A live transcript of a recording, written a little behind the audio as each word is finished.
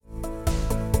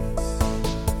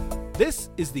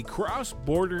This is the Cross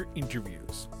Border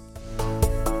Interviews.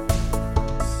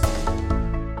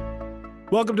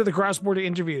 Welcome to the Cross Border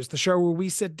Interviews, the show where we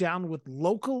sit down with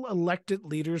local elected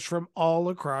leaders from all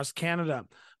across Canada.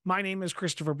 My name is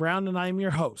Christopher Brown, and I am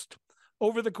your host.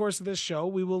 Over the course of this show,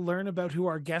 we will learn about who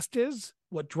our guest is,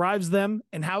 what drives them,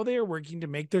 and how they are working to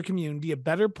make their community a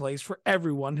better place for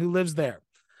everyone who lives there.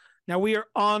 Now, we are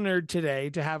honored today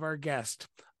to have our guest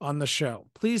on the show.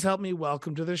 Please help me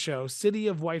welcome to the show City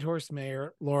of Whitehorse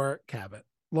Mayor Laura Cabott.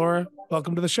 Laura,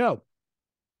 welcome to the show.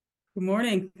 Good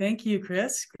morning. Thank you,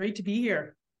 Chris. Great to be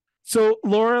here. So,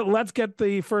 Laura, let's get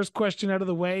the first question out of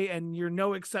the way, and you're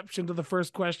no exception to the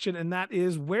first question, and that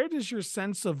is, where does your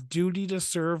sense of duty to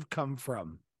serve come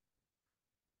from?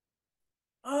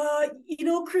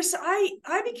 Chris,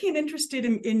 I became interested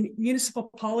in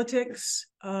municipal politics,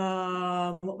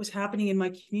 what was happening in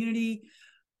my community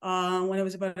when I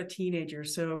was about a teenager.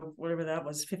 So whatever that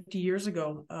was, 50 years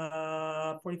ago,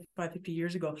 45, 50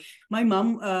 years ago. My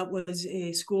mom was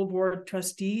a school board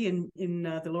trustee in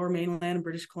the Lower Mainland in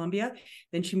British Columbia.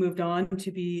 Then she moved on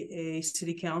to be a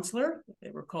city councillor.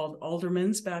 They were called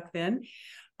aldermans back then.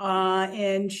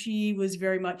 And she was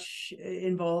very much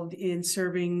involved in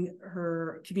serving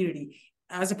her community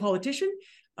as a politician,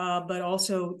 but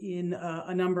also in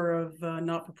a number of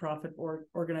not-for-profit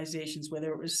organizations,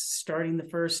 whether it was starting the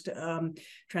first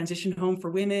transition home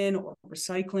for women or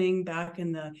recycling back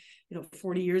in the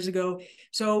 40 years ago.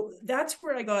 So that's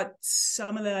where I got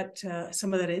some of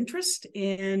that interest,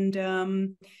 and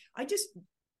I just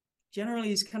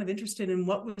generally is kind of interested in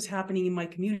what was happening in my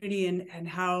community and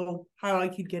how I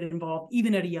could get involved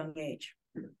even at a young age.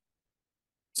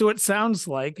 So it sounds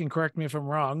like, and correct me if I'm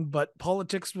wrong, but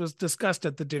politics was discussed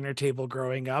at the dinner table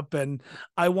growing up. And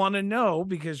I want to know,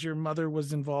 because your mother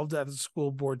was involved as a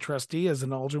school board trustee, as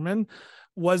an alderman,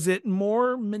 was it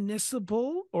more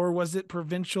municipal or was it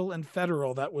provincial and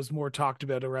federal that was more talked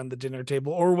about around the dinner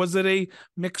table? Or was it a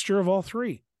mixture of all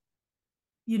three?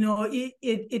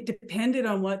 It depended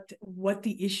on what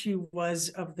the issue was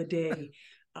of the day.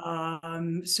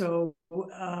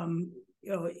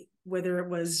 Whether it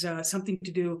was something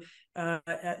to do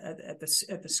at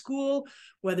the school,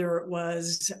 whether it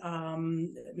was,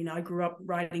 I grew up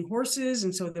riding horses,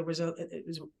 and so it was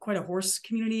quite a horse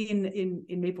community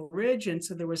in Maple Ridge, and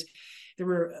so there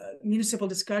were municipal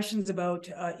discussions about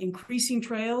increasing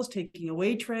trails, taking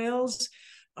away trails,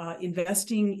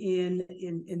 investing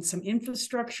in some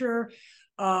infrastructure.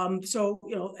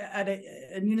 At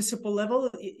a municipal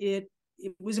level,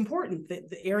 it was important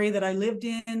that the area that I lived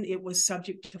in, it was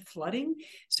subject to flooding.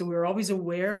 So we were always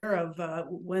aware of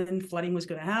when flooding was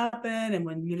going to happen and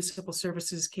when municipal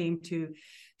services came to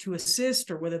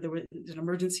assist, or whether there was an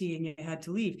emergency and you had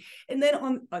to leave. And then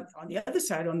on the other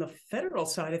side, on the federal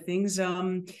side of things,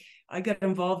 I got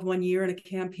involved one year in a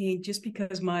campaign just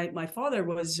because my father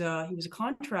was he was a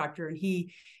contractor, and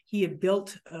he had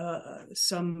built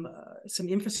some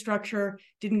infrastructure.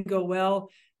 Didn't go well.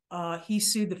 He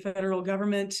sued the federal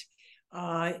government.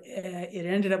 It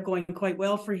ended up going quite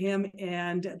well for him,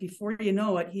 and before you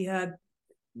know it, he had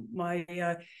my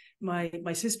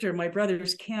sister, my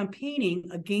brothers campaigning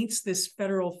against this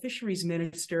federal fisheries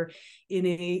minister in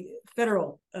a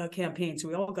federal campaign. So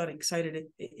we all got excited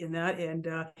in that, and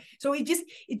so it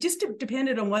just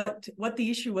depended on what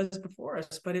the issue was before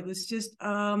us. But it was just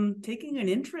taking an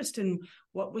interest in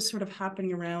what was sort of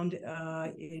happening around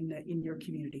in your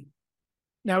community.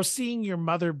 Now, seeing your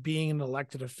mother being an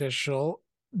elected official,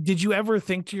 did you ever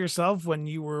think to yourself when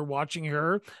you were watching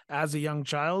her as a young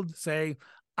child, say,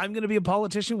 I'm going to be a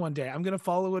politician one day, I'm going to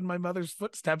follow in my mother's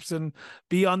footsteps and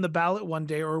be on the ballot one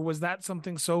day? Or was that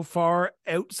something so far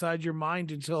outside your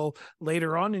mind until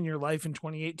later on in your life in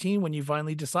 2018 when you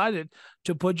finally decided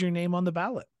to put your name on the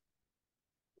ballot?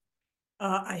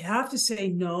 I have to say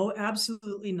no,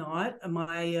 absolutely not.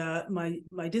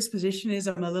 My disposition is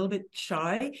I'm a little bit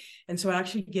shy, and so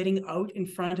actually getting out in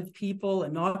front of people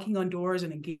and knocking on doors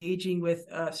and engaging with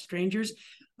strangers,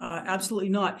 absolutely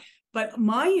not. But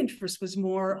my interest was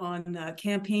more on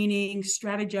campaigning,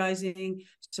 strategizing,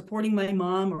 supporting my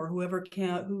mom or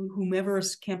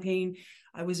whomever's campaign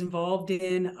I was involved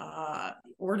in,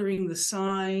 ordering the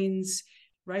signs,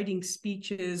 writing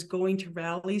speeches, going to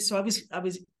rallies. So I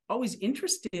was always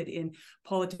interested in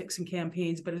politics and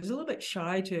campaigns, but I was a little bit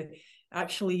shy to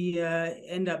actually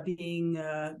end up being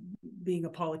a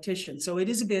politician. So it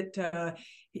is a bit,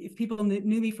 if people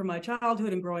knew me from my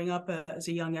childhood and growing up as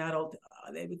a young adult,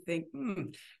 they would think,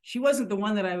 she wasn't the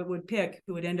one that I would pick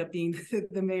who would end up being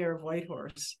the mayor of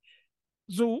Whitehorse.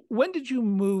 So when did you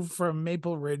move from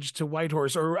Maple Ridge to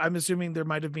Whitehorse? Or I'm assuming there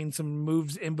might have been some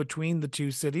moves in between the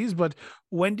two cities, but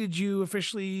when did you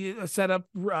officially set up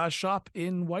shop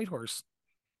in Whitehorse?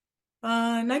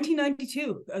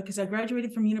 1992, because I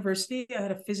graduated from university. I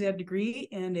had a phys ed degree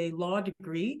and a law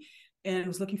degree, and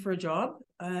was looking for a job.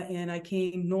 And I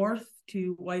came north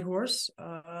to Whitehorse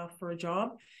for a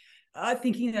job,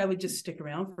 thinking that I would just stick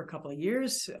around for a couple of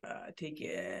years, take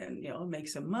in, make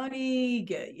some money,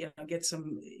 get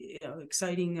some,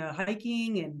 exciting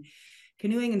hiking and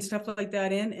canoeing and stuff like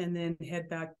that in, and then head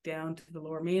back down to the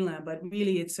Lower Mainland. But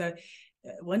really, it's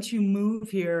once you move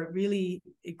here, really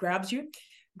it grabs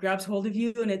hold of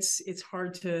you, and it's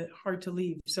hard to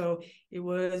leave. So it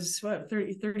was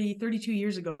 32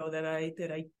 years ago that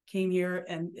I came here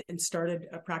and started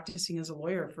practicing as a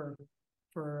lawyer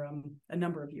for a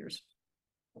number of years.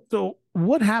 So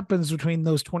what happens between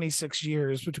those 26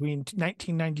 years between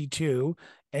 1992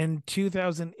 and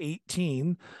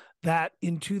 2018 that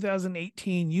in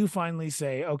 2018 you finally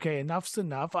say, okay, enough's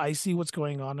enough. I see what's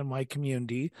going on in my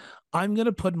community. I'm going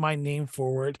to put my name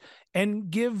forward and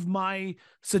give my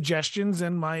suggestions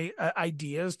and my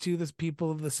ideas to the people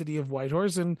of the city of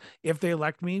Whitehorse. And if they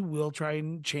elect me, we'll try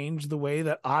and change the way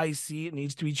that I see it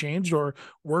needs to be changed or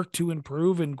work to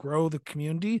improve and grow the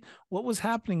community. What was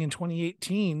happening in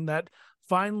 2018 that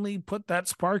finally put that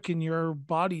spark in your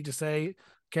body to say,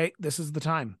 okay, this is the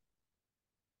time?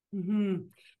 Mm-hmm.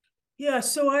 Yeah,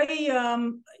 so I'd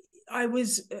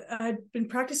been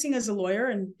practicing as a lawyer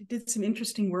and did some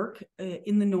interesting work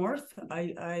in the north.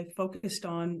 I focused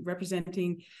on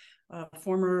representing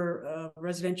former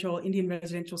Indian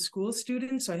residential school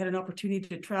students. So I had an opportunity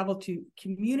to travel to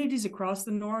communities across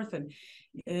the north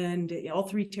and all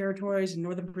three territories in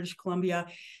northern British Columbia.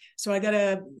 So I got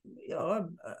a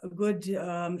good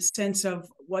sense of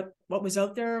what was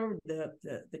out there,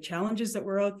 the challenges that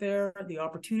were out there, the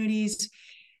opportunities.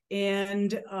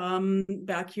 And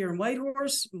back here in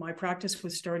Whitehorse, my practice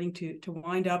was starting to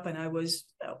wind up, and I was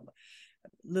a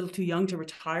little too young to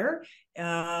retire.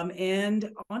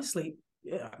 And honestly,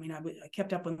 I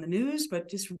kept up on the news, but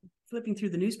just flipping through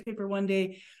the newspaper one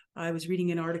day, I was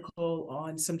reading an article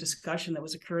on some discussion that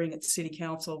was occurring at City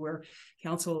Council, where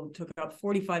Council took up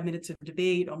 45 minutes of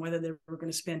debate on whether they were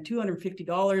going to spend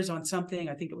 $250 on something.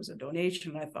 I think it was a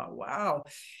donation. And I thought, wow,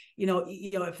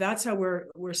 if that's how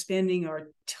we're spending our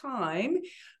time,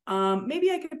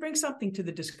 maybe I could bring something to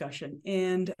the discussion.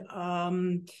 And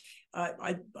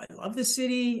I love the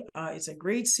city. It's a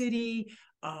great city.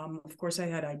 Of course, I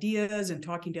had ideas, and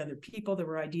talking to other people, there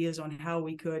were ideas on how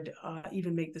we could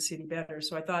even make the city better.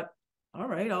 So I thought, all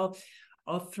right,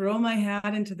 I'll throw my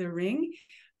hat into the ring,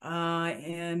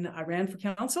 and I ran for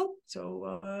council.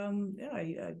 So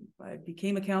I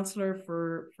became a councillor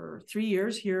for 3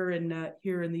 years here in the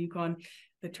Yukon.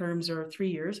 The terms are 3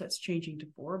 years. That's changing to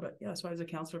 4, but yeah. So I was a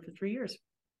councillor for 3 years.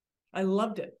 I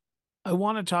loved it. I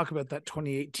want to talk about that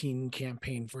 2018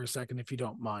 campaign for a second, if you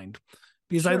don't mind,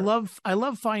 because Sure. I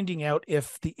love finding out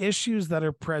if the issues that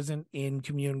are present in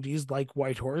communities like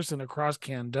Whitehorse and across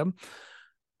Canada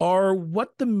are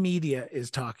what the media is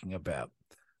talking about.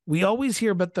 We always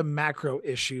hear about the macro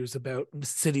issues about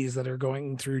cities that are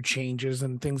going through changes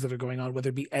and things that are going on, whether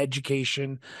it be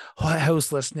education,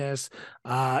 houselessness,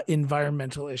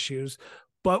 environmental issues.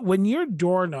 But when you're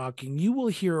door knocking, you will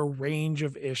hear a range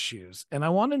of issues. And I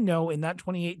want to know, in that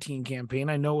 2018 campaign,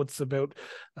 I know it's about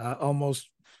almost,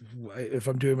 if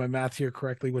I'm doing my math here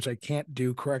correctly, which I can't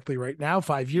do correctly right now,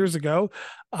 5 years ago,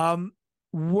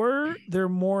 were there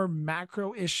more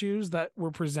macro issues that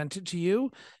were presented to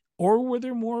you, or were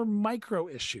there more micro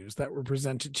issues that were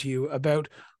presented to you about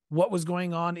what was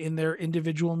going on in their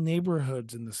individual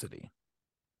neighborhoods in the city?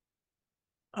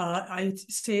 I'd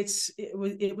say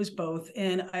it was both,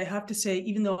 and I have to say,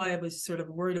 even though I was sort of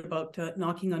worried about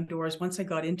knocking on doors, once I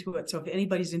got into it. So if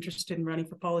anybody's interested in running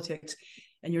for politics,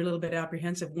 and you're a little bit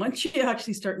apprehensive, once you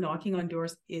actually start knocking on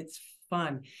doors, it's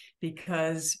fun,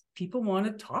 because people want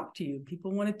to talk to you.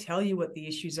 People want to tell you what the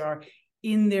issues are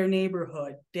in their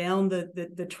neighborhood, down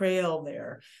the trail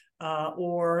there,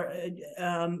 or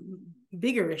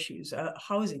bigger issues,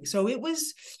 housing. So it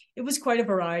was quite a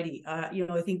variety.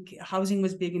 I think housing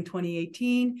was big in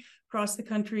 2018 across the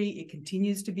country. It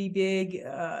continues to be big.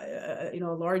 A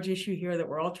large issue here that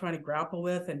we're all trying to grapple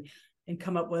with and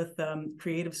come up with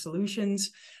creative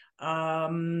solutions.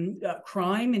 Crime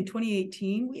in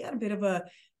 2018, we had a bit of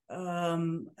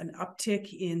an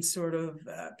uptick in sort of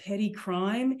petty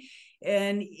crime,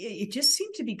 and it just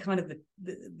seemed to be kind of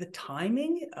the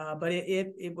timing, but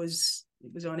it was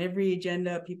on every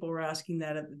agenda. People were asking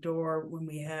that at the door when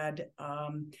we had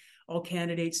all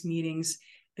candidates meetings.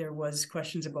 there was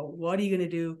questions about what are you going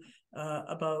to do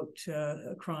about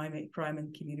crime in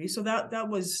the community. So that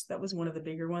was one of the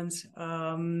bigger ones.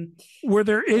 Were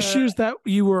there issues that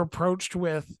you were approached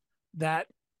with that,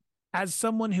 as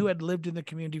someone who had lived in the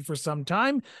community for some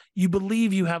time, you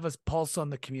believe you have a pulse on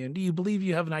the community, you believe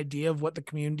you have an idea of what the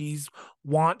community's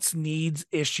wants, needs,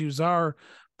 issues are,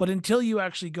 but until you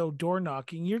actually go door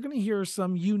knocking, you're going to hear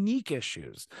some unique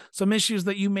issues, some issues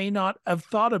that you may not have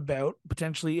thought about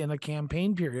potentially in a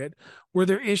campaign period. Were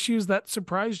there issues that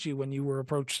surprised you when you were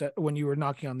approached, when you were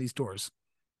knocking on these doors?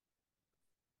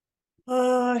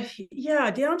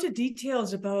 Yeah, down to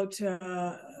details about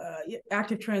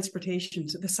active transportation.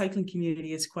 So the cycling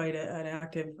community is quite an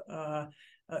active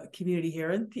community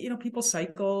here, and people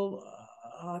cycle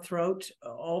throughout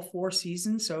all 4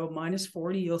 seasons. So minus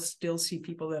 40, you'll still see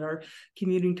people that are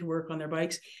commuting to work on their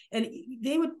bikes, and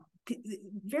they would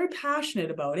very passionate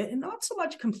about it, and not so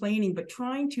much complaining, but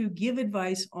trying to give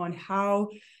advice on how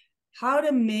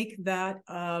to make that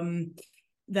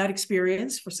that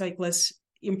experience for cyclists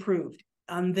improved,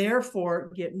 and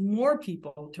therefore get more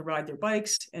people to ride their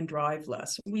bikes and drive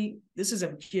less. This is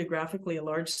geographically a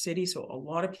large city, so a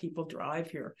lot of people drive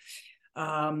here.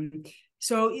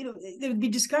 So there would be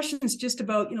discussions just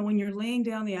about, when you're laying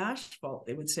down the asphalt,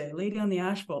 they would say, lay down the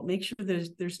asphalt, make sure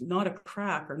there's not a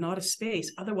crack or not a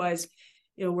space, otherwise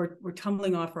we're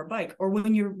tumbling off our bike. Or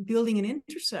when you're building an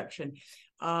intersection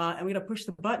and we got to push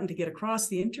the button to get across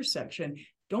the intersection,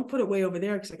 don't put it way over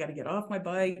there because I got to get off my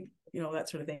bike, that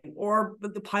sort of thing. Or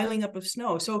the piling up of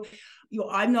snow. So,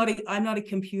 I'm not a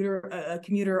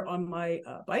commuter on my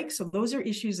bike. So those are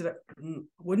issues that I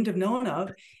wouldn't have known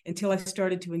of until I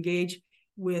started to engage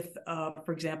with,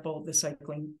 for example, the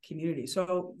cycling community.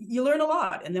 So you learn a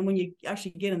lot. And then when you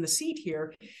actually get in the seat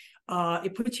here,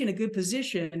 it puts you in a good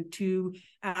position to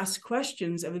ask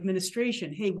questions of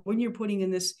administration. Hey, when you're putting in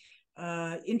this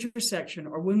intersection,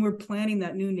 or when we're planning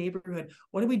that new neighborhood,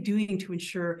 what are we doing to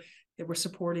ensure that we're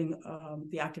supporting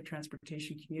the active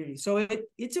transportation community? So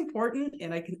it's important,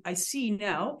 and I see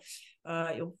now,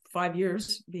 5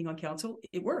 years being on council,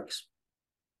 it works.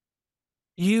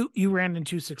 You ran in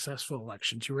 2 successful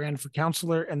elections. You ran for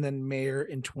councillor and then mayor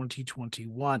in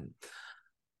 2021.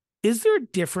 Is there a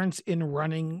difference in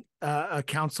running a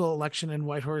council election in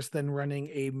Whitehorse than running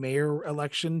a mayor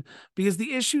election? Because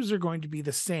the issues are going to be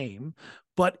the same,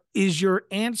 but is your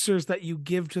answers that you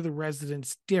give to the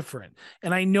residents different?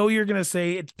 And I know you're going to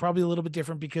say it's probably a little bit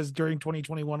different because during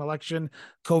 2021 election,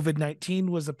 COVID-19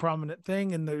 was a prominent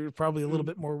thing, and there were probably a little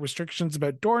bit more restrictions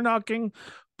about door knocking.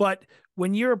 But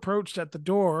when you're approached at the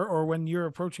door, or when you're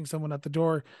approaching someone at the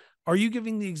door, are you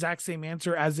giving the exact same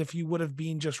answer as if you would have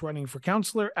been just running for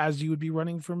councillor as you would be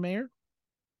running for mayor?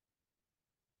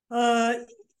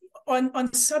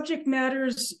 On subject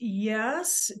matters,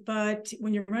 yes, but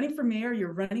when you're running for mayor,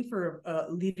 you're running for a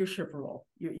leadership role.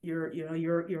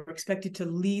 You're expected to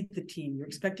lead the team. You're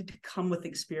expected to come with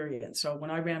experience. So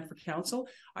when I ran for council,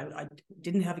 I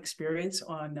didn't have experience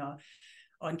on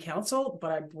council,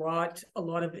 but I brought a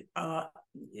lot of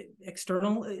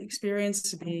external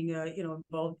experience, being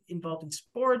involved in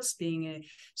sports, being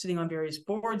sitting on various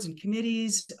boards and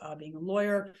committees, being a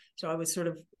lawyer. So I was sort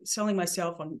of selling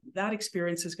myself on that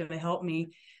experience is going to help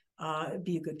me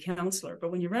be a good counselor.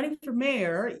 But when you're running for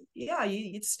mayor,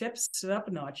 it steps it up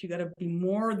a notch. You got to be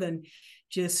more than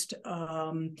just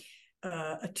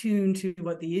attuned to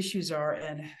what the issues are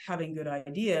and having good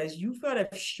ideas. You've got to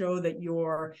show that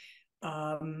you're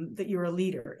a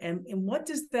leader. And what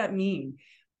does that mean?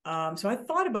 So I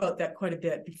thought about that quite a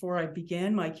bit before I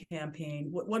began my campaign.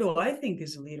 What do I think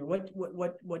is a leader?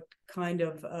 What kind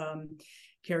of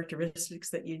characteristics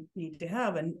that you need to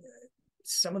have? And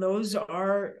some of those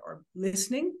are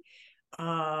listening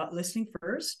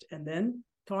first, and then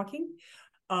talking,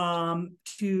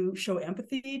 to show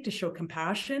empathy, to show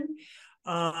compassion,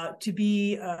 to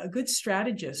be a good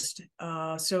strategist.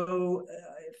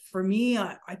 For me,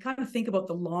 I kind of think about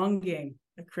the long game,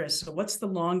 Chris. So what's the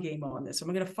long game on this? Am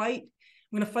I going to fight?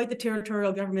 I'm going to fight the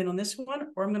territorial government on this one,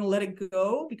 or I'm going to let it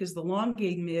go, because the long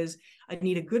game is I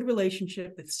need a good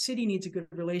relationship. The city needs a good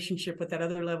relationship with that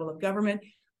other level of government.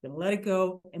 I'm going to let it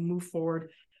go and move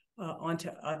forward onto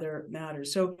other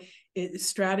matters. So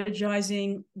it's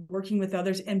strategizing, working with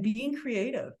others, and being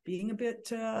creative, being a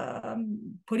bit,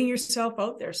 putting yourself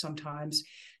out there sometimes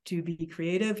to be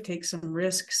creative, take some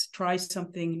risks, try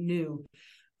something new.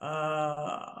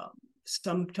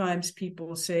 Sometimes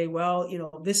people say, well,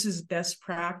 this is best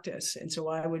practice. And so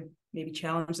I would maybe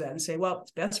challenge that and say, well,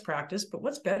 it's best practice, but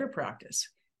what's better practice?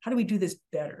 How do we do this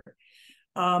better?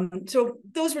 So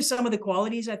those were some of the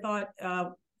qualities I thought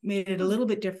made it a little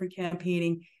bit different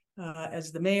campaigning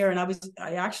as the mayor, and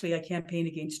I campaigned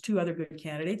against two other good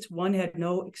candidates. One had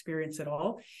no experience at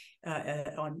all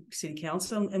on city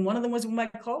council, and one of them was one of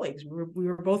my colleagues. We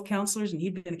were both councillors, and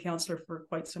he'd been a councillor for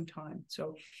quite some time.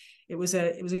 So it was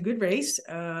a good race.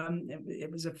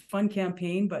 It was a fun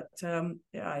campaign, but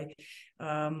I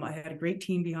had a great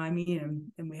team behind me,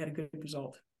 and we had a good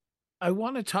result. I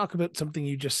want to talk about something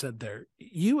you just said there.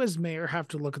 You as mayor have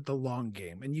to look at the long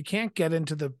game, and you can't get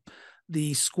into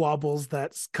the squabbles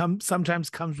that sometimes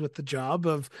comes with the job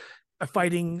of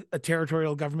fighting a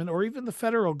territorial government or even the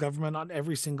federal government on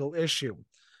every single issue.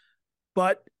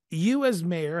 But you as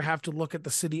mayor have to look at the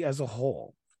city as a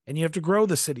whole, and you have to grow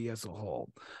the city as a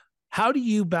whole. How do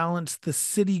you balance the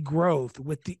city growth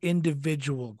with the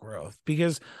individual growth?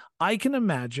 Because I can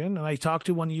imagine, and I talked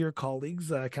to one of your colleagues,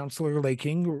 Councillor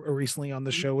Laking, recently on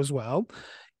the show as well.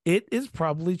 It is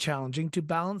probably challenging to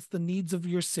balance the needs of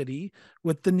your city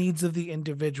with the needs of the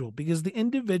individual, because the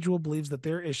individual believes that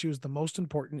their issue is the most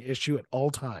important issue at all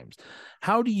times.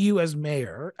 How do you, as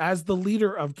mayor, as the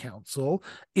leader of council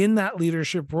in that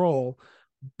leadership role,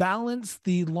 balance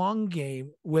the long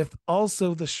game with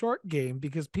also the short game,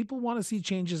 because people want to see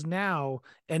changes now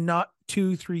and not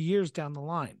 2-3 years down the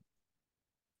line?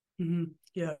 Mm-hmm.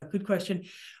 Yeah, good question.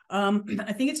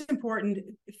 I think it's important,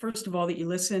 first of all, that you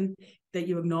listen, that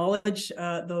you acknowledge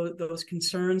those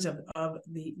concerns of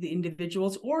the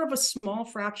individuals, or of a small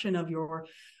fraction of your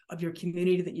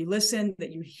community, that you listen,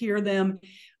 that you hear them,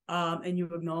 and you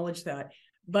acknowledge that.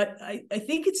 But I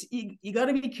think you got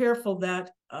to be careful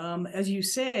that, as you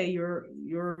say,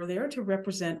 you're there to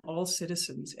represent all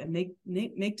citizens and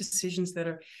make decisions that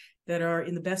are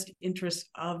in the best interest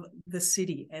of the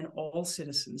city and all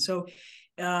citizens. So,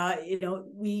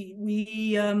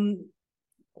 we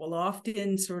will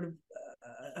often sort of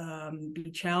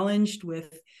be challenged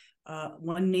with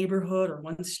one neighborhood or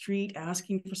one street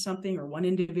asking for something, or one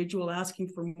individual asking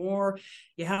for more.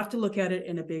 You have to look at it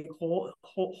in a big whole.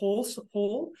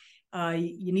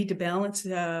 You need to balance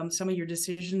some of your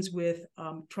decisions with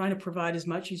trying to provide as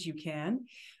much as you can,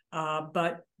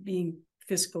 but being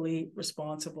fiscally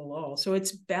responsible all. So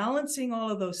it's balancing all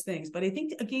of those things. But I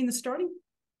think, again, the starting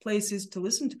place is to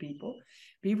listen to people,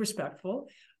 be respectful,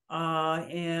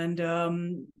 and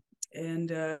again,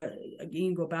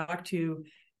 go back to,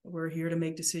 we're here to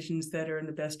make decisions that are in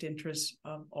the best interests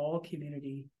of all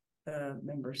community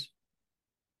members.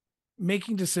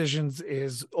 Making decisions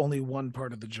is only one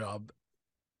part of the job.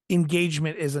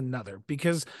 Engagement is another,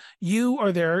 because you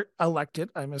are there elected,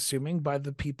 I'm assuming, by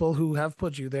the people who have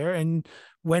put you there. And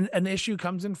when an issue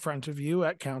comes in front of you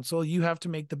at council, you have to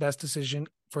make the best decision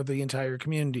for the entire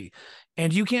community.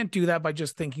 And you can't do that by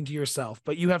just thinking to yourself,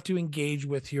 but you have to engage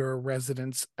with your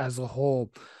residents as a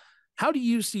whole. How do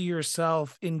you see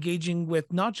yourself engaging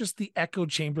with not just the echo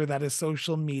chamber that is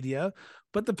social media,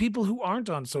 but the people who aren't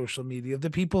on social media, the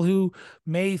people who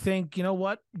may think, you know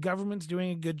what, government's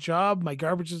doing a good job. My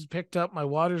garbage is picked up. My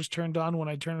water's turned on when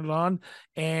I turn it on.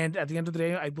 And at the end of the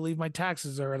day, I believe my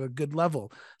taxes are at a good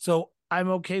level. So I'm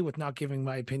okay with not giving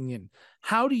my opinion.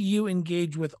 How do you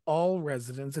engage with all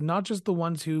residents, and not just the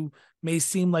ones who may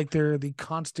seem like they're the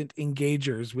constant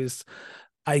engagers with?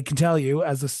 I can tell you,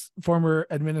 as a former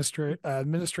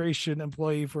administration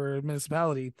employee for a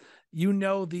municipality, you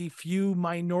know, the few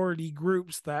minority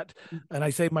groups that, and I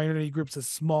say minority groups as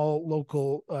small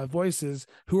local voices,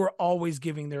 who are always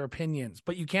giving their opinions.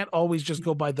 But you can't always just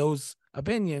go by those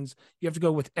opinions. You have to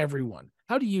go with everyone.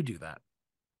 How do you do that?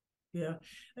 Yeah.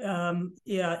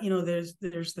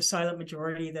 There's the silent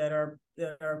majority that are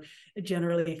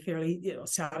generally fairly,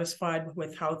 satisfied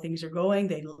with how things are going.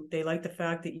 They like the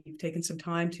fact that you've taken some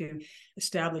time to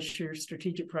establish your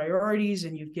strategic priorities,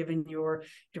 and you've given your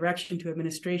direction to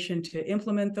administration to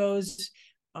implement those.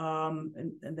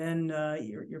 And then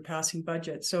you're passing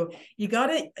budget. So you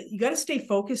gotta stay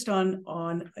focused on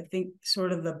I think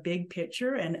sort of the big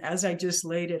picture. And as I just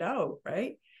laid it out,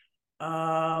 right?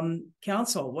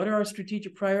 Council, what are our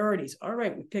strategic priorities? All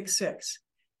right, we pick 6.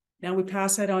 Now we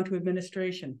pass that on to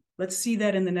administration. Let's see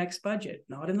that in the next budget.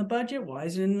 Not in the budget. Why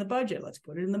is it in the budget? Let's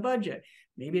put it in the budget.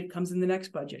 Maybe it comes in the next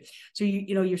budget. So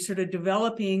you're sort of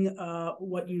developing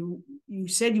what you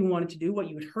said you wanted to do, what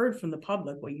you had heard from the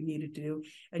public, what you needed to do,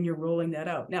 and you're rolling that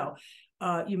out. Now,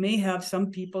 you may have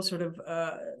some people sort of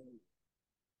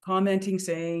commenting,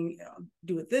 saying,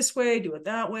 do it this way, do it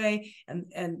that way,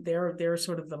 and they're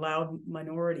sort of the loud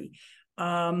minority.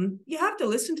 You have to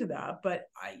listen to that, but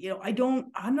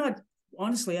I'm not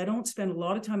honestly, I don't spend a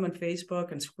lot of time on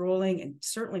Facebook and scrolling and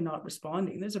certainly not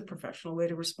responding. There's a professional way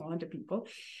to respond to people.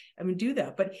 I mean, do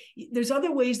that. But there's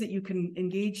other ways that you can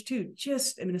engage too.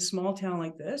 Just, I mean, a small town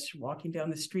like this, walking down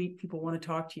the street, people want to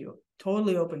talk to you.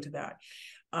 Totally open to that.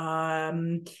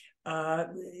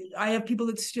 I have people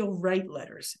that still write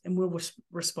letters and will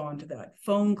respond to that.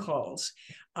 Phone calls.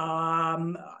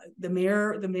 The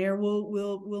mayor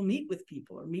will meet with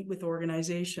people or meet with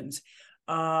organizations.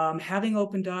 Having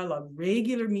open dialogue,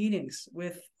 regular meetings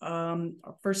with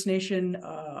First Nation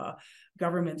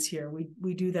governments here.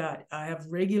 We do that. I have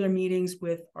regular meetings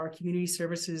with our community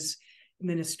services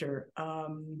minister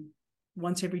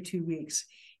once every 2 weeks.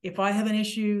 If I have an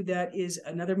issue that is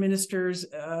another minister's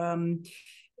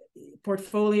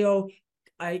portfolio,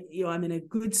 I'm in a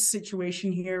good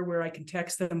situation here where I can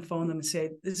text them, phone them, and say,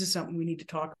 this is something we need to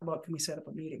talk about. Can we set up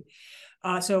a meeting?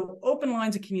 So open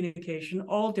lines of communication,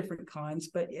 all different kinds.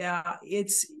 But yeah,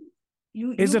 it's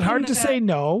you. Is it hard to say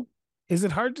no? Is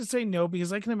it hard to say no?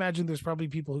 Because I can imagine there's probably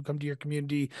people who come to your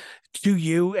community, to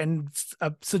you, and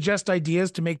suggest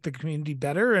ideas to make the community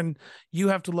better. And you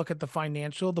have to look at the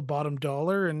financial, the bottom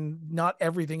dollar, and not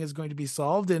everything is going to be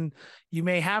solved. And you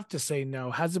may have to say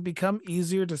no. Has it become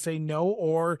easier to say no,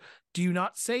 or do you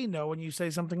not say no and you say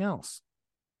something else?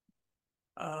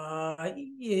 No,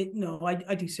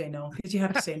 I do say no, because you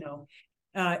have to say no.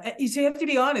 You have to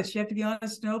be honest. You have to be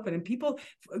honest and open. And people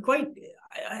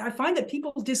I find that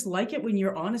people dislike it when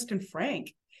you're honest and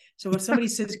frank. So if somebody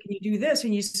says, can you do this?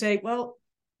 And you say, well,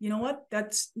 you know what?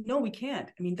 No, we can't.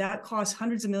 I mean, that costs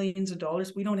hundreds of millions of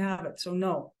dollars. We don't have it. So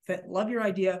no, love your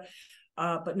idea.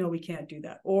 But no, we can't do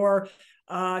that. Or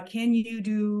can you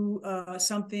do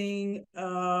something,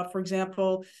 for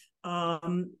example,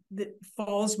 that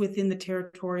falls within the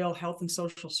territorial health and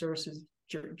social services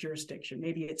jurisdiction?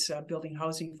 Maybe it's building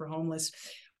housing for homeless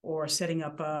or setting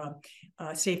up a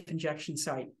safe injection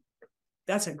site.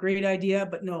 That's a great idea,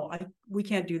 but no, we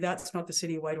can't do that. It's not the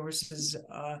city of Whitehorse's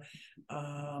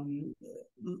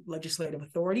legislative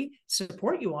authority.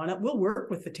 Support you on it. We'll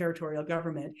work with the territorial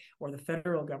government or the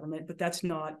federal government, but that's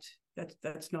not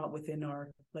within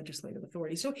our legislative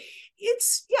authority. So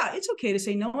it's okay to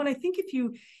say no. And I think if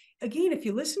you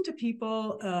listen to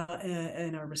people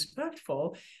and are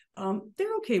respectful,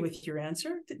 they're okay with your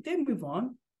answer. They move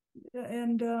on.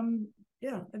 And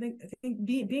I think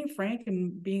being frank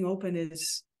and being open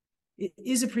is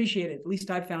appreciated. At least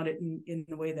I've found it in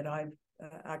the way that I've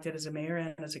acted as a mayor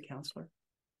and as a councillor.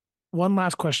 One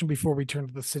last question before we turn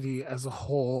to the city as a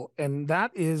whole, and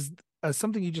that is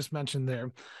something you just mentioned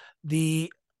there,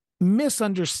 the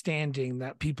misunderstanding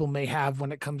that people may have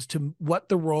when it comes to what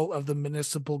the role of the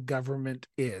municipal government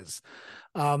is.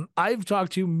 I've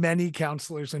talked to many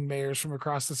councillors and mayors from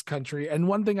across this country, and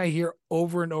one thing I hear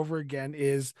over and over again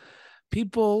is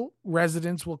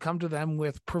residents will come to them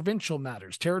with provincial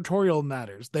matters, territorial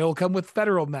matters. They will come with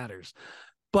federal matters.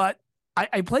 But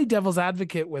I play devil's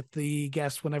advocate with the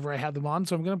guests whenever I have them on,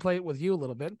 so I'm going to play it with you a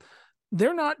little bit.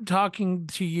 They're not talking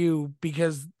to you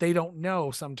because they don't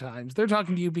know sometimes. They're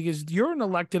talking to you because you're an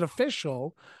elected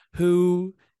official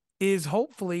who is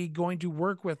hopefully going to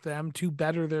work with them to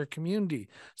better their community.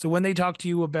 So when they talk to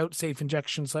you about safe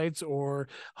injection sites or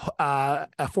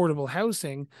affordable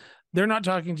housing, they're not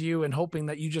talking to you and hoping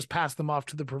that you just pass them off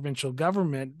to the provincial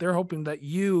government. They're hoping that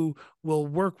you will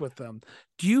work with them.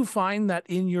 Do you find that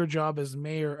in your job as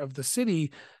mayor of the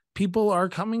city, people are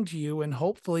coming to you and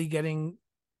hopefully getting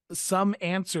some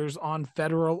answers on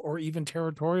federal or even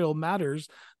territorial matters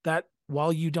that,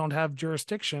 while you don't have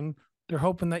jurisdiction, they're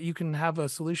hoping that you can have a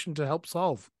solution to help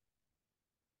solve?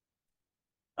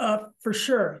 For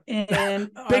sure. And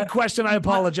big question. I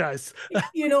apologize.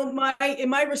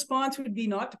 My response would be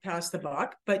not to pass the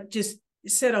buck, but just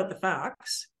set out the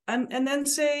facts and then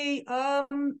say,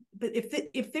 but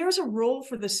if there's a role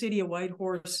for the city of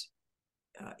Whitehorse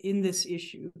in this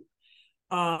issue,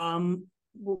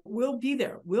 we'll be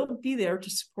there. We'll be there to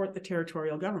support the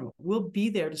territorial government. We'll be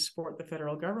there to support the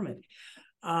federal government.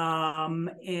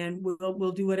 And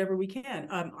we'll do whatever we can.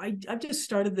 I've just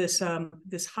started this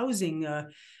housing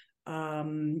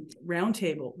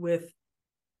roundtable with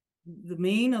the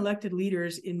main elected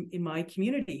leaders in my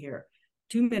community here.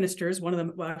 2 ministers, one of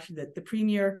them, well, actually the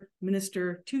premier,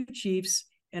 minister, 2 chiefs,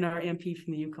 and our MP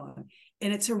from the Yukon.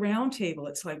 And it's a roundtable.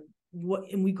 It's like,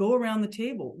 and we go around the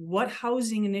table. What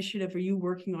housing initiative are you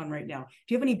working on right now?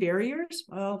 Do you have any barriers?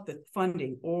 Well, the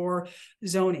funding or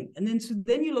zoning. And then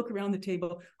you look around the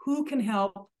table, who can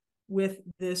help with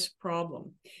this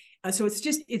problem? So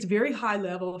it's very high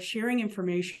level, sharing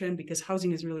information, because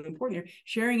housing is really important here,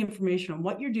 sharing information on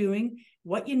what you're doing,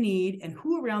 what you need, and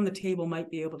who around the table might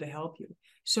be able to help you.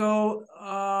 So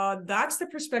that's the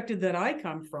perspective that I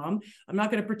come from. I'm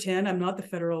not going to pretend I'm not the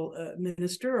federal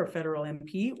minister or federal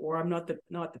MP, or I'm not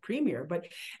the premier. But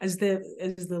as the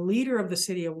leader of the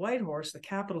city of Whitehorse, the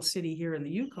capital city here in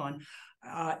the Yukon,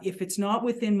 if it's not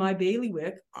within my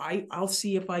bailiwick, I'll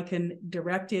see if I can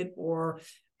direct it or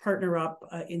partner up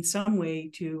in some way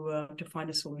to find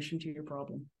a solution to your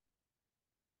problem.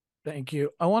 Thank you.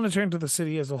 I want to turn to the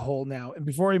city as a whole now. And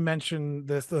before I mention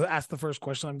this, ask the first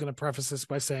question, I'm going to preface this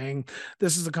by saying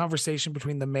this is a conversation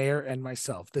between the mayor and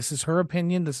myself. This is her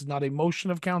opinion. This is not a motion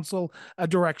of council, a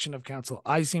direction of council.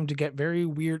 I seem to get very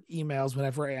weird emails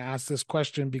whenever I ask this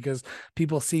question because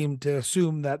people seem to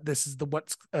assume that this is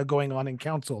what's going on in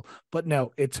council. But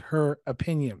no, it's her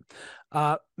opinion.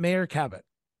 Mayor Cabott,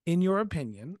 in your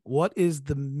opinion, what is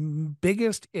the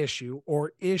biggest issue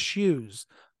or issues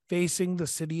facing the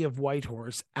city of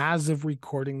Whitehorse as of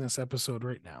recording this episode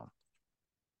right now?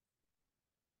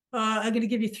 I'm going to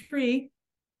give you three: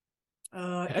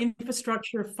 Okay.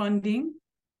 infrastructure funding,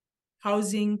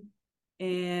 housing,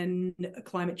 and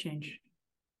climate change.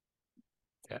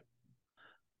 Okay.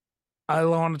 I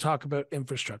want to talk about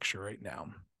infrastructure right now.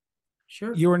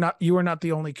 Sure. You are not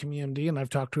the only community, and I've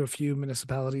talked to a few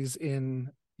municipalities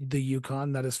in the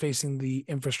Yukon that is facing the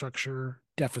infrastructure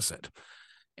deficit.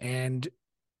 And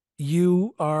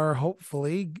you are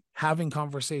hopefully having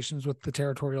conversations with the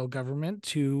territorial government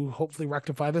to hopefully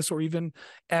rectify this, or even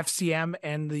FCM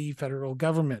and the federal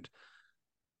government.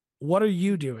 What are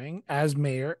you doing as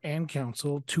mayor and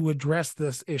council to address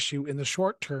this issue in the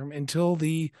short term until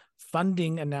the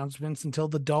funding announcements, until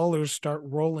the dollars start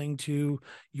rolling to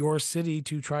your city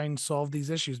to try and solve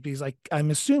these issues? Because I'm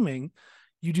assuming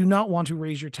you do not want to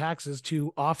raise your taxes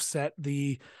to offset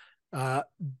the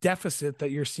deficit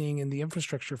that you're seeing in the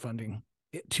infrastructure funding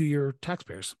to your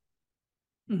taxpayers.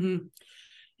 Mm-hmm.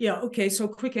 Yeah. Okay. So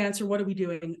quick answer. What are we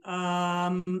doing?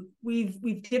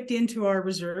 We've dipped into our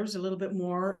reserves a little bit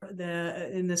more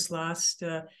in this last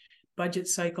budget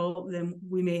cycle than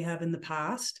we may have in the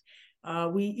past.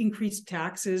 We increased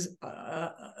taxes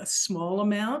a small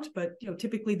amount, but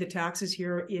typically the taxes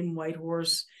here in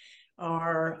Whitehorse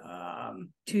are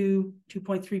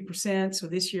 2.3%. So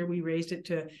this year we raised it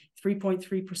to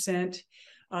 3.3%.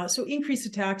 So increase the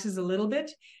taxes a little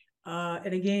bit.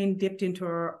 And again, dipped into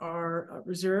our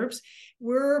reserves.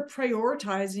 We're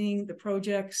prioritizing the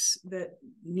projects that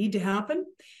need to happen.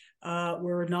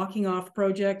 We're knocking off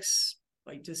projects,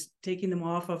 like just taking them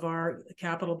off of our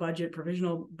capital budget,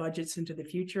 provisional budgets into the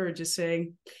future, and just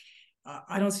saying,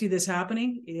 I don't see this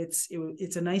happening. It's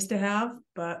a nice to have,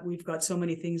 but we've got so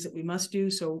many things that we must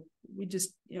do. So we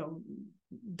just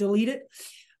delete it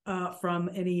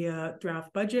from any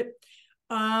draft budget,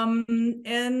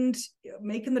 and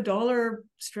making the dollar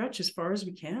stretch as far as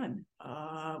we can.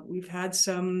 We've had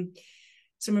some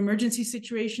emergency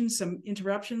situations, some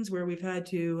interruptions where we've had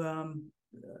to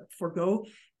forego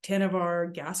 10 of our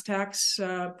gas tax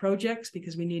projects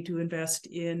because we need to invest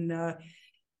in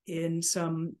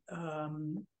some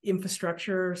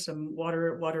infrastructure, some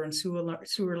water and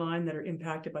sewer line that are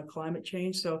impacted by climate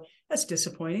change. So that's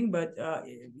disappointing, but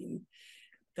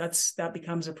that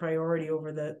becomes a priority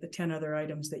over the 10 other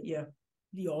items that you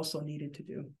also needed to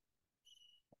do.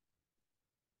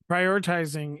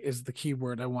 Prioritizing is the key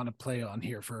word I want to play on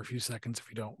here for a few seconds, if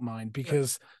you don't mind,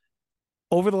 because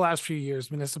over the last few years,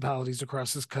 municipalities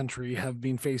across this country have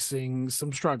been facing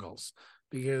some struggles.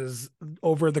 Because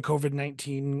over the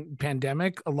COVID-19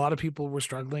 pandemic, a lot of people were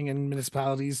struggling, and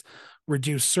municipalities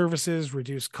reduced services,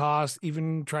 reduced costs,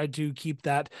 even tried to keep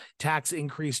that tax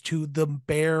increase to the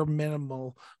bare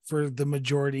minimal for the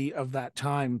majority of that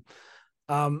time.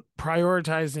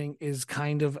 Prioritizing is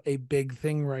kind of a big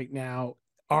thing right now.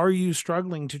 Are you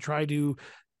struggling to try to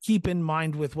keep in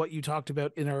mind with what you talked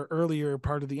about in our earlier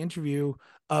part of the interview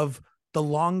of the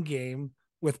long game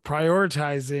with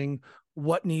prioritizing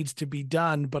what needs to be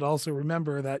done, but also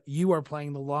remember that you are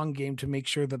playing the long game to make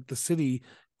sure that the city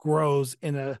grows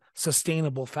in a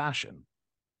sustainable fashion?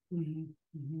 Mm-hmm.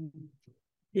 Mm-hmm.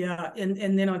 Yeah,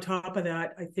 and then on top of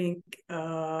that, I think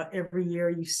every year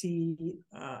you see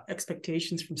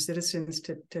expectations from citizens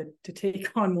to take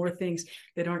on more things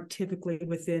that aren't typically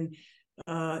within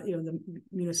the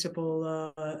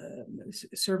municipal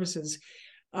services.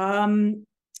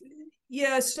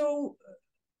 So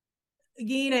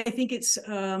again, I think it's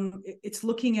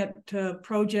looking at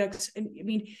projects, and I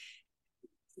mean,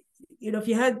 if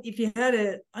you had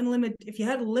a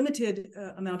limited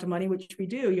amount of money, which we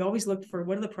do, you always look for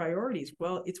what are the priorities.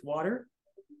 Well, it's water,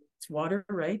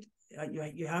 right?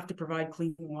 You have to provide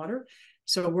clean water.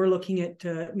 So we're looking at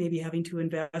maybe having to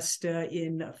invest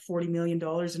in $40 million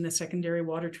in a secondary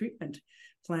water treatment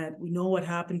plant. We know what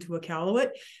happened to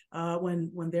Iqaluit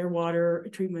when their water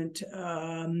treatment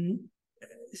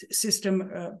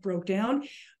system broke down.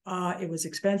 It was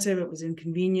expensive. It was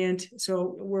inconvenient.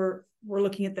 So we're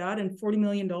looking at that, and $40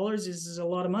 million is a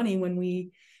lot of money when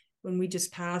we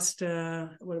just passed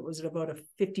what was it, about a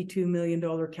 $52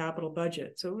 million capital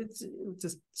budget. So it's a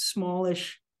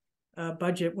smallish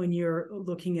budget when you're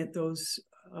looking at those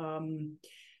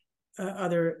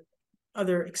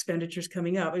other expenditures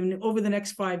coming up. I mean, over the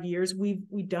next 5 years,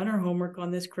 we've done our homework on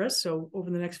this, Chris. So over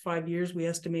the next 5 years, we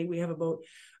estimate we have about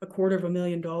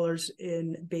 $250,000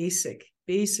 in basic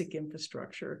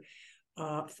infrastructure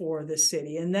for the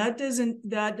city, and that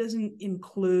doesn't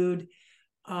include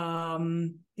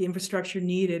the infrastructure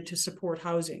needed to support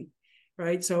housing.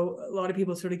 Right. So a lot of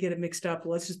people sort of get it mixed up.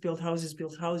 Well, let's just build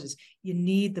houses. You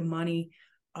need the money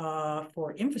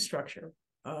for infrastructure,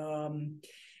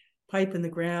 pipe in the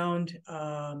ground,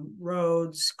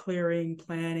 roads, clearing,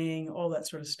 planning, all that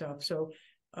sort of stuff. So,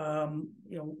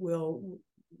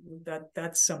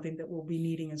 that's something that we'll be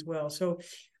needing as well. So,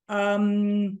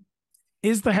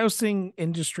 is the housing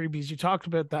industry, because you talked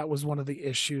about that was one of the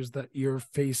issues that you're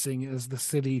facing as the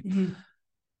city. Mm-hmm.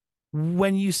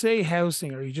 When you say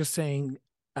housing, are you just saying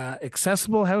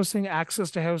accessible housing,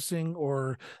 access to housing,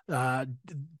 or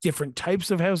different types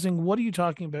of housing? What are you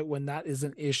talking about when that is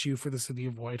an issue for the city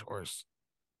of Whitehorse?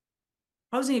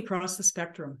 Housing across the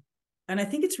spectrum. And I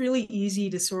think it's really easy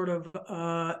to sort of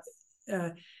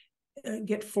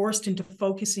get forced into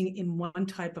focusing in one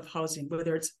type of housing,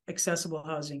 whether it's accessible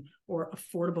housing or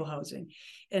affordable housing.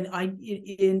 And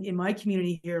in my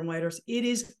community here in Whitehorse, it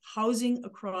is housing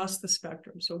across the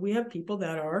spectrum. So we have people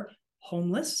that are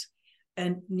homeless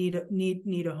and need a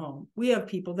home. We have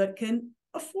people that can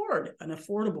afford an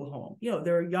affordable home.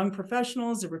 They're young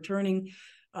professionals, they're returning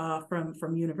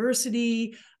from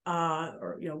university,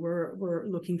 or we're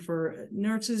looking for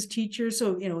nurses, teachers.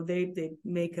 So they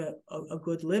make a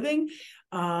good living.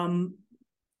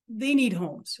 They need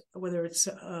homes, whether it's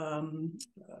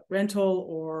rental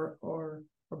or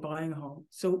buying a home.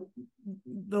 So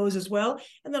those as well,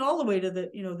 and then all the way to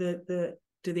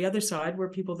the other side, where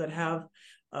people that have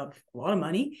a lot of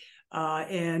money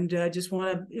and just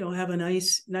want to have a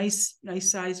nice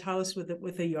sized house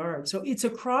with a yard. So it's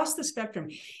across the spectrum,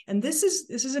 and this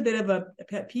is a bit of a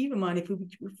pet peeve of mine. If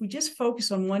we just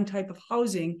focus on one type of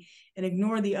housing and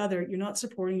ignore the other, you're not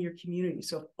supporting your community.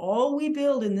 So if all we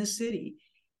build in this city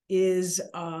is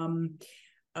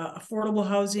affordable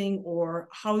housing or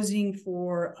housing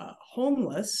for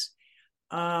homeless,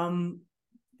 then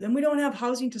we don't have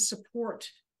housing to support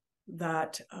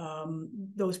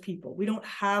those people. We don't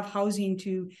have housing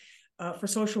for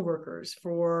social workers,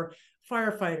 for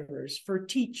firefighters, for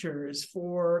teachers,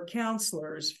 for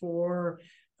counselors, for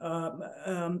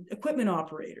equipment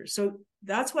operators. So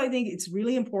that's why I think it's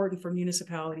really important for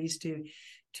municipalities to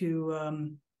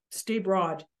stay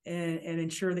broad and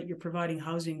ensure that you're providing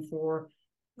housing for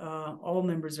all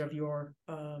members of your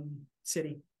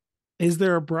city. Is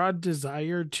there a broad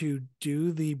desire to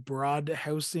do the broad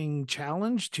housing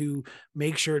challenge to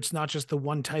make sure it's not just the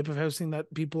one type of housing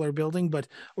that people are building,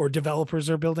 or developers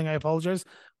are building, I apologize,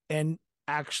 and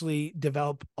actually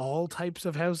develop all types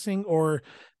of housing? Or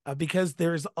because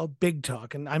there's a big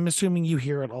talk, and I'm assuming you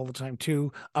hear it all the time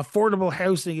too, affordable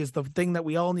housing is the thing that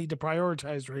we all need to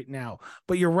prioritize right now.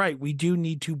 But you're right, we do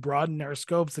need to broaden our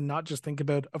scopes and not just think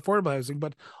about affordable housing,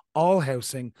 but all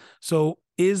housing. So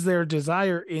is there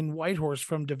desire in Whitehorse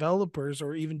from developers,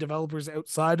 or even developers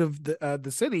outside of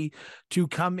the city, to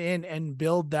come in and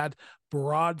build that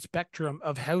broad spectrum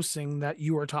of housing that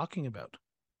you are talking about?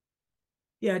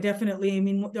 Yeah, definitely. I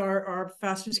mean, our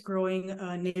fastest growing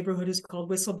neighborhood is called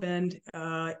Whistle Bend,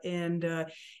 and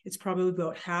it's probably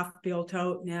about half built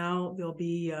out now. There'll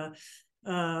be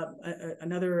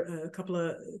another couple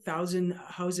of thousand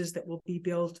houses that will be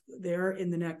built there in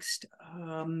the next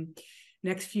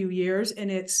few years,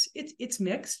 and it's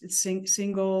mixed. It's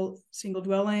single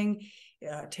dwelling,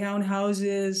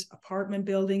 townhouses, apartment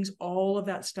buildings. All of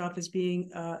that stuff is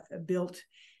being built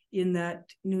in that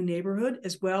new neighborhood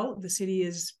as well. The city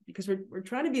is, because we're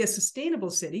trying to be a sustainable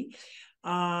city,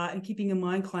 and keeping in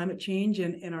mind climate change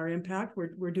and our impact.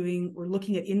 We're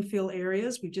looking at infill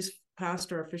areas. We just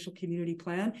passed our official community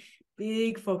plan.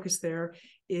 Big focus there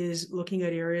is looking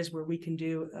at areas where we can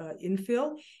do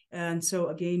infill, and so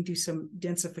again, do some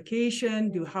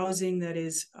densification, do housing that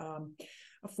is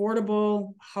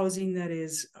affordable, housing that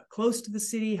is close to the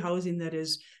city, housing that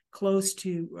is close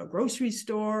to a grocery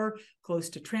store, close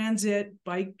to transit,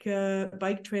 bike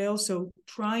trails. So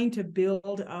trying to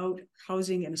build out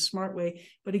housing in a smart way,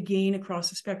 but again, across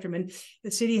the spectrum. And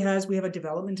the city we have a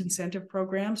development incentive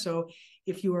program. So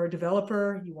if you are a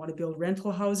developer, you want to build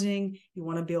rental housing, you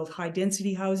want to build high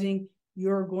density housing,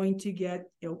 you're going to get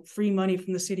free money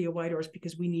from the city of Whitehorse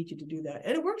because we need you to do that.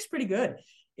 And it works pretty good.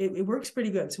 It works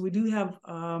pretty good. So we do have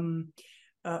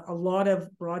a lot of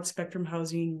broad spectrum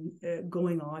housing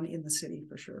going on in the city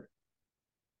for sure.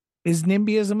 Is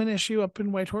NIMBYism an issue up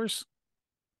in Whitehorse?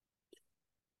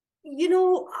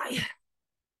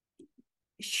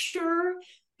 Sure,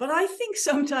 but I think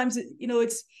sometimes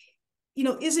it's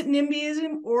is it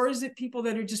NIMBYism or is it people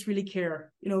that are just really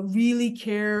care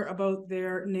about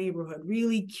their neighborhood,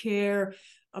 really care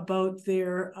about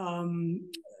their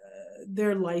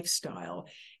lifestyle.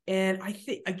 And I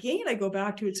think, again, I go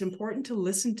back to, it's important to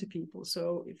listen to people.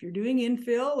 So if you're doing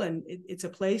infill and it's a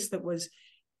place that was,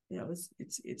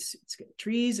 it's got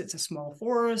trees, it's a small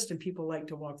forest, and people like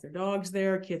to walk their dogs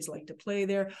there, kids like to play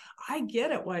there. I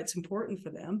get it why it's important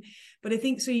for them. But I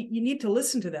think, so you need to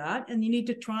listen to that, and you need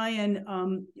to try and,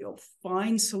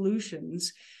 find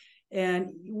solutions. And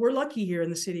we're lucky here in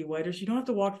the city of Whitehorse. You don't have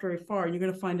to walk very far. You're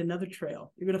going to find another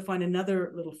trail. You're going to find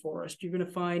another little forest. You're going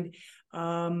to find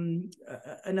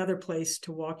another place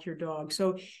to walk your dog.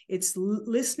 So it's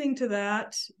listening to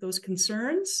those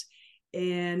concerns,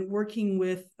 and working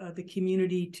with the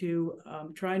community to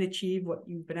try and achieve what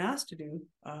you've been asked to do,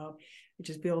 which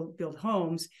is build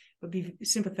homes, but be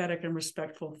sympathetic and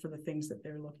respectful for the things that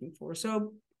they're looking for.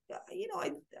 So,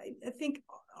 I think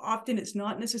often it's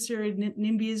not necessarily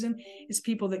NIMBYism. It's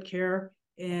people that care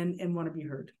and want to be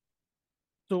heard.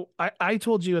 So I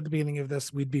told you at the beginning of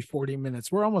this, we'd be 40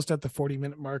 minutes. We're almost at the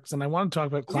 40-minute marks. And I want to talk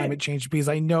about climate change because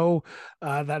I know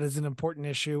that is an important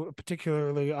issue,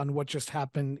 particularly on what just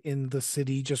happened in the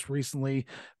city just recently,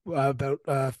 about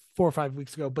 4 or 5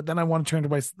 weeks ago. But then I want to turn to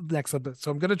my next subject.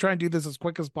 So I'm going to try and do this as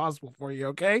quick as possible for you.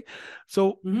 Okay.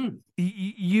 So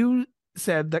you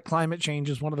said that climate change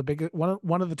is one of the biggest,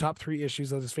 one of the top 3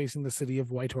 issues that is facing the city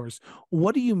of Whitehorse.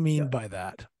 What do you mean by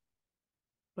that?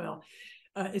 Well,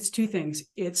 it's 2 things.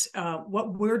 It's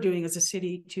what we're doing as a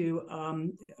city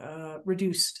to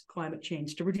reduce climate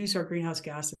change, to reduce our greenhouse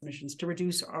gas emissions, to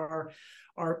reduce our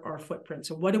footprint.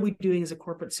 So what are we doing as a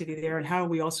corporate city there, and how are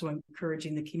we also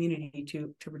encouraging the community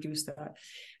to reduce that?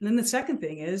 And then the second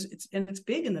thing is, it's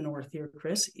big in the north here,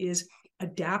 Chris, is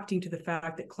adapting to the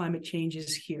fact that climate change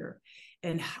is here,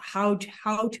 and how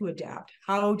to adapt,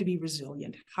 how to be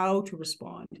resilient, how to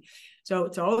respond. So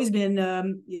it's always been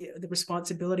the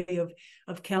responsibility of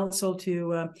council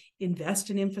to invest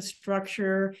in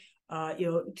infrastructure,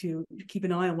 to keep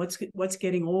an eye on what's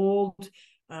getting old,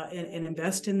 and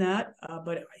invest in that.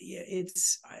 But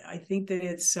I think that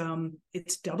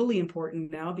it's doubly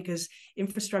important now, because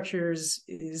infrastructure is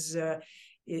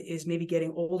maybe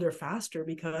getting older faster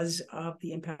because of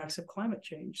the impacts of climate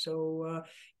change. So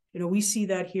we see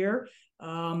that here.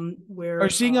 Where are you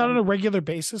seeing it on a regular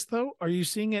basis, though? Are you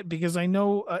seeing it? Because I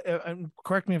know,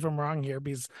 correct me if I'm wrong here,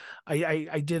 because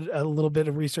I did a little bit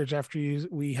of research after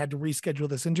we had to reschedule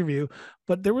this interview,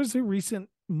 but there was a recent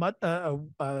slide,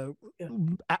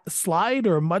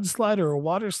 or a mudslide, or a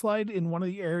water slide in one of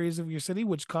the areas of your city,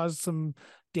 which caused some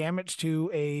damage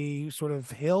to a sort of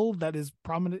hill that is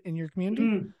prominent in your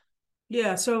community.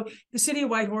 Yeah, so the city of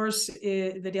Whitehorse,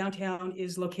 the downtown,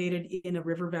 is located in a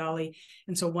river valley.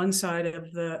 And so one side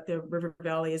of the river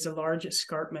valley is a large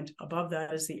escarpment. Above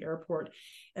that is the airport.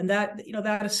 And that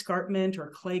escarpment, or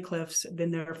clay cliffs, have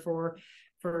been there for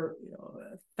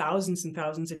thousands and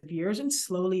thousands of years, and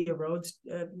slowly erodes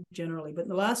generally. But in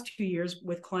the last 2 years,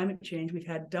 with climate change, we've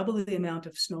had double the amount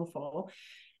of snowfall.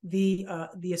 The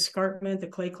escarpment, the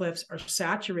clay cliffs, are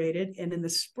saturated, and in the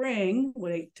spring,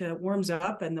 when it warms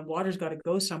up and the water's got to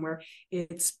go somewhere,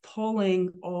 it's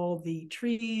pulling all the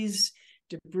trees,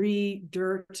 debris,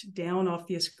 dirt down off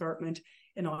the escarpment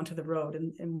and onto the road.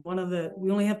 And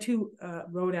we only have 2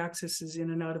 road accesses in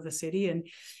and out of the city. And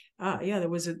there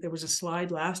was a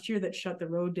slide last year that shut the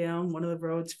road down, one of the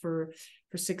roads, for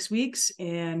 6 weeks,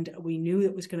 and we knew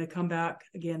it was going to come back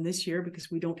again this year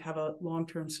because we don't have a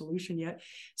long-term solution yet.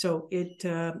 So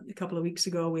a couple of weeks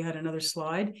ago, we had another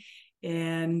slide,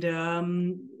 and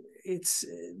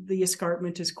the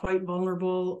escarpment is quite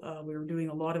vulnerable. We were doing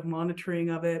a lot of monitoring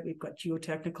of it. We've got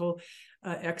geotechnical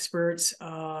experts.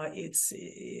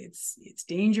 It's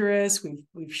dangerous.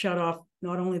 We've shut off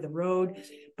not only the road,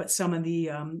 but some of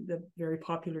the very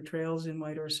popular trails in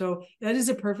Whitehorse. So that is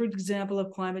a perfect example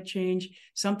of climate change,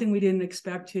 something we didn't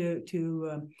expect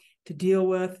to to deal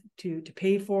with, to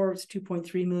pay for. It's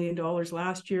 $2.3 million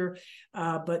last year,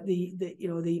 but and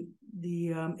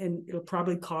it'll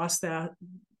probably cost the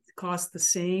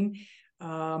same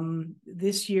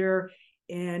this year.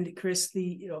 And Chris,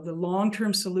 the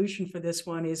long-term solution for this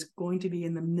one is going to be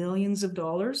in the millions of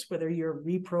dollars, whether you're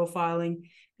reprofiling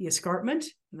the escarpment,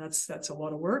 and that's a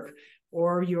lot of work,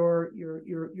 or you're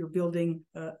building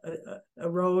a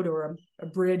road or a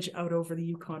bridge out over the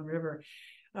Yukon River.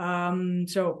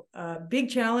 So big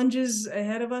challenges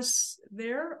ahead of us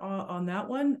there on that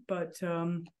one, but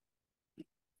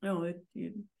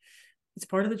it's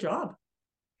part of the job.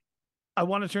 I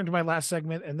want to turn to my last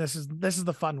segment, and this is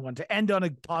the fun one to end on a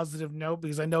positive note,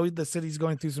 because I know the city's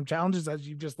going through some challenges as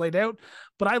you've just laid out,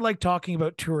 but I like talking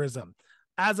about tourism.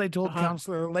 As I told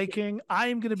Councillor Laking, I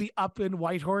am going to be up in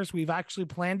Whitehorse. We've actually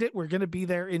planned it. We're going to be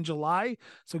there in July.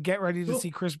 So get ready to see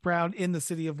Chris Brown in the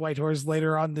city of Whitehorse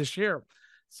later on this year.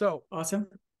 So awesome.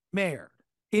 Mayor,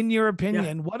 in your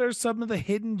opinion, what are some of the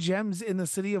hidden gems in the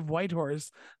city of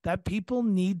Whitehorse that people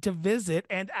need to visit,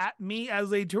 and at me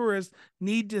as a tourist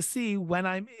need to see when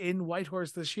I'm in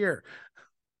Whitehorse this year?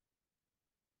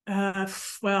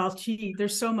 Well, gee,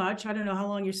 there's so much. I don't know how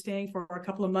long you're staying for, a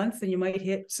couple of months, and you might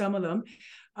hit some of them.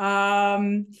 Our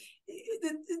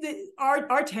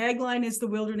tagline is the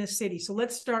wilderness city. So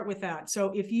let's start with that.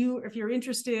 So if you're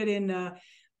interested in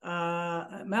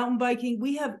mountain biking,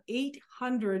 we have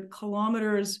 800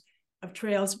 kilometers of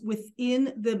trails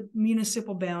within the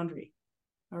municipal boundary.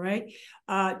 All right.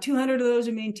 200 of those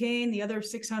are maintained. The other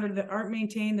 600 that aren't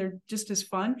maintained, they're just as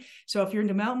fun. So if you're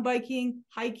into mountain biking,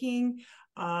 hiking,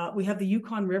 we have the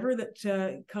Yukon River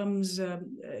that comes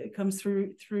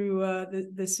through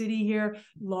the city here. A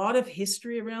lot of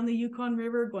history around the Yukon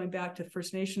River, going back to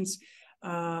First Nations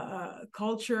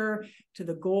culture, to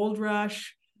the gold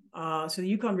rush. So the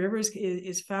Yukon River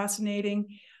is fascinating.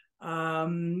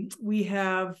 We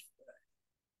have,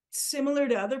 similar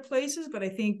to other places, but I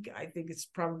think it's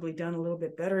probably done a little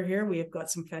bit better here. We have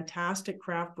got some fantastic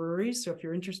craft breweries. So if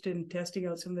you're interested in testing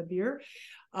out some of the beer,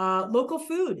 local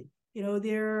food,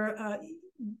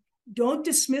 don't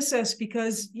dismiss us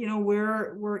because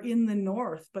we're in the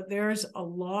north, but there's a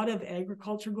lot of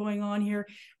agriculture going on here,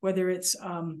 whether it's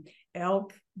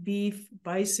elk, beef,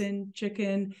 bison,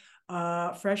 chicken,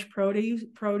 fresh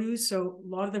produce. So a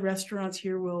lot of the restaurants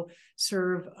here will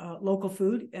serve local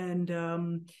food, and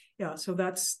so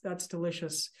that's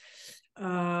delicious.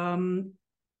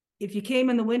 If you came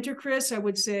in the winter, Chris, I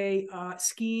would say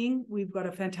skiing. We've got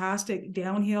a fantastic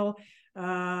downhill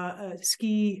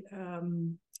ski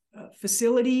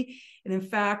facility, and in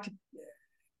fact,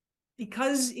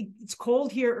 because it's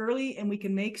cold here early and we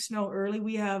can make snow early,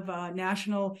 we have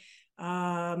national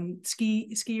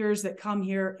skiers that come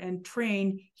here and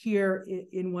train here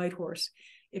in Whitehorse.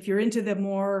 If you're into the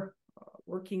more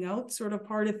working out sort of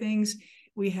part of things,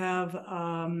 we have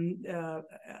a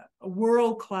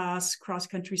world-class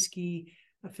cross-country ski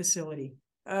facility.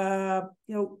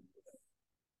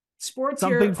 Sports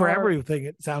something for everything,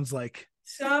 it sounds like.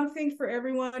 Something for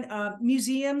everyone.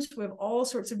 Museums, we have all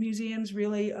sorts of museums,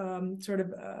 really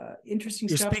interesting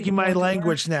You're stuff. You're speaking my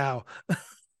language now.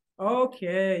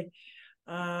 Okay.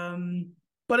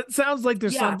 But it sounds like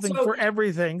there's something for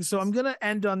everything. So I'm going to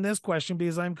end on this question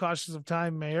because I'm cautious of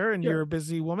time, Mayor, and you're a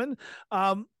busy woman.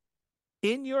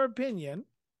 In your opinion,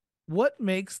 what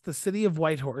makes the city of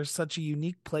Whitehorse such a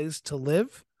unique place to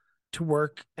live, to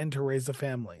work, and to raise a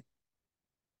family?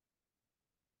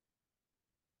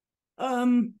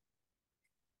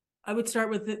 I would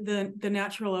start with the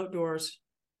natural outdoors.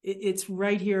 It's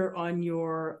right here on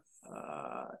your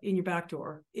in your back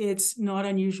door. It's not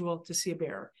unusual to see a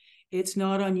bear. It's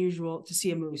not unusual to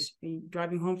see a moose.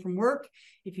 Driving home from work,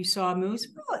 if you saw a moose,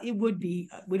 well, it would be.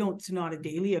 It's not a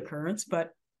daily occurrence,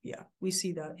 but yeah, we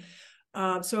see that.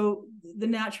 So the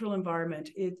natural environment,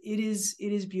 it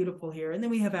is beautiful here, and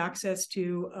then we have access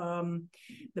to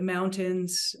the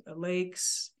mountains,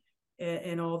 lakes,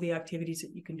 and all the activities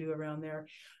that you can do around there.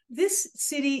 This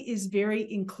city is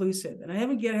very inclusive, and I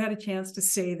haven't had a chance to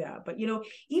say that, but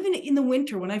even in the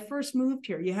winter when I first moved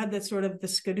here, you had that sort of the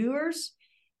skidoers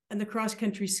and the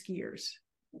cross-country skiers,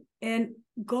 and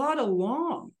got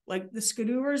along. Like the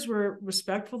skidoers were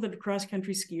respectful to the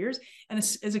cross-country skiers, and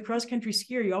as a cross-country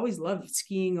skier, you always loved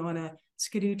skiing on a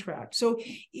skidoo track. So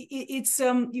it's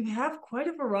you have quite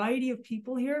a variety of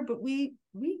people here, but we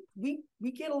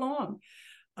get along.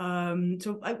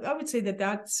 So I would say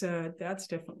that's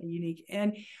definitely unique.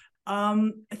 And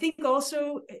I think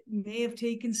also it may have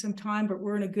taken some time, but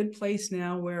we're in a good place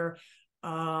now where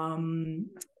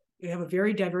we have a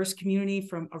very diverse community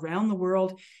from around the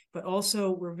world, but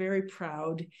also we're very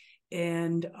proud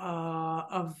and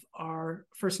of our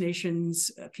First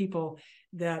Nations people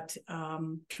that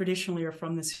traditionally are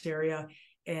from this area.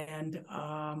 And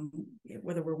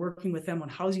whether we're working with them on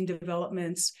housing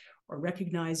developments or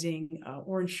recognizing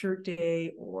Orange Shirt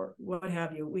Day or what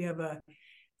have you, we have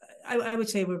I would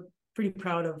say we're pretty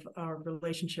proud of our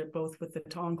relationship both with the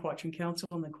Tonquatching Council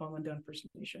and the Kwamandun First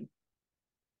Nation.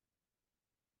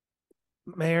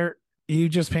 Mayor, you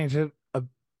just painted an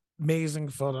amazing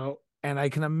photo, and I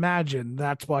can imagine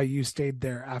that's why you stayed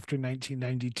there after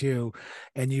 1992,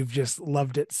 and you've just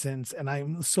loved it since. And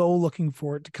I'm so looking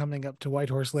forward to coming up to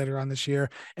Whitehorse later on this year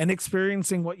and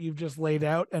experiencing what you've just laid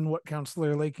out and what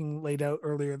Councillor Laking laid out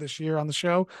earlier this year on the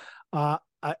show.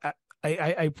 I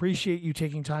appreciate you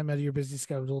taking time out of your busy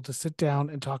schedule to sit down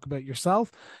and talk about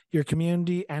yourself, your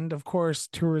community, and of course,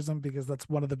 tourism, because that's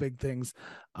one of the big things.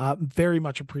 Very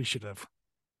much appreciative.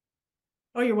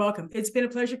 Oh, you're welcome. It's been a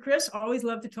pleasure, Chris. Always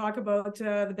love to talk about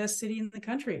the best city in the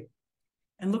country,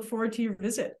 and look forward to your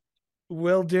visit.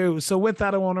 Will do. So with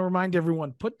that, I want to remind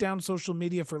everyone, put down social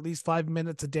media for at least 5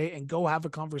 minutes a day and go have a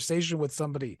conversation with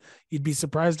somebody. You'd be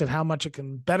surprised at how much it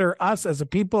can better us as a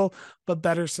people, but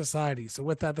better society. So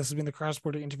with that, this has been the Cross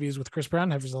Border Interviews with Chris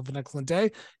Brown. Have yourself an excellent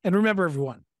day. And remember,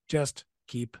 everyone, just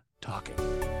keep talking.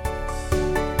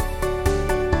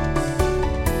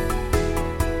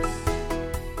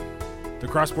 The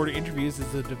Cross Border Interviews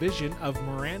is a division of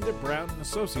Miranda Brown &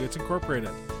 Associates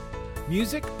Incorporated.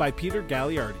 Music by Peter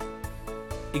Gagliardi.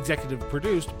 Executive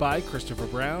produced by Christopher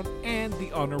Brown and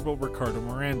the Honorable Ricardo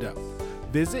Miranda.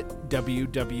 Visit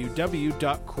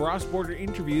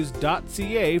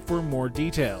www.crossborderinterviews.ca for more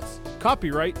details.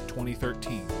 Copyright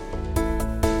 2013.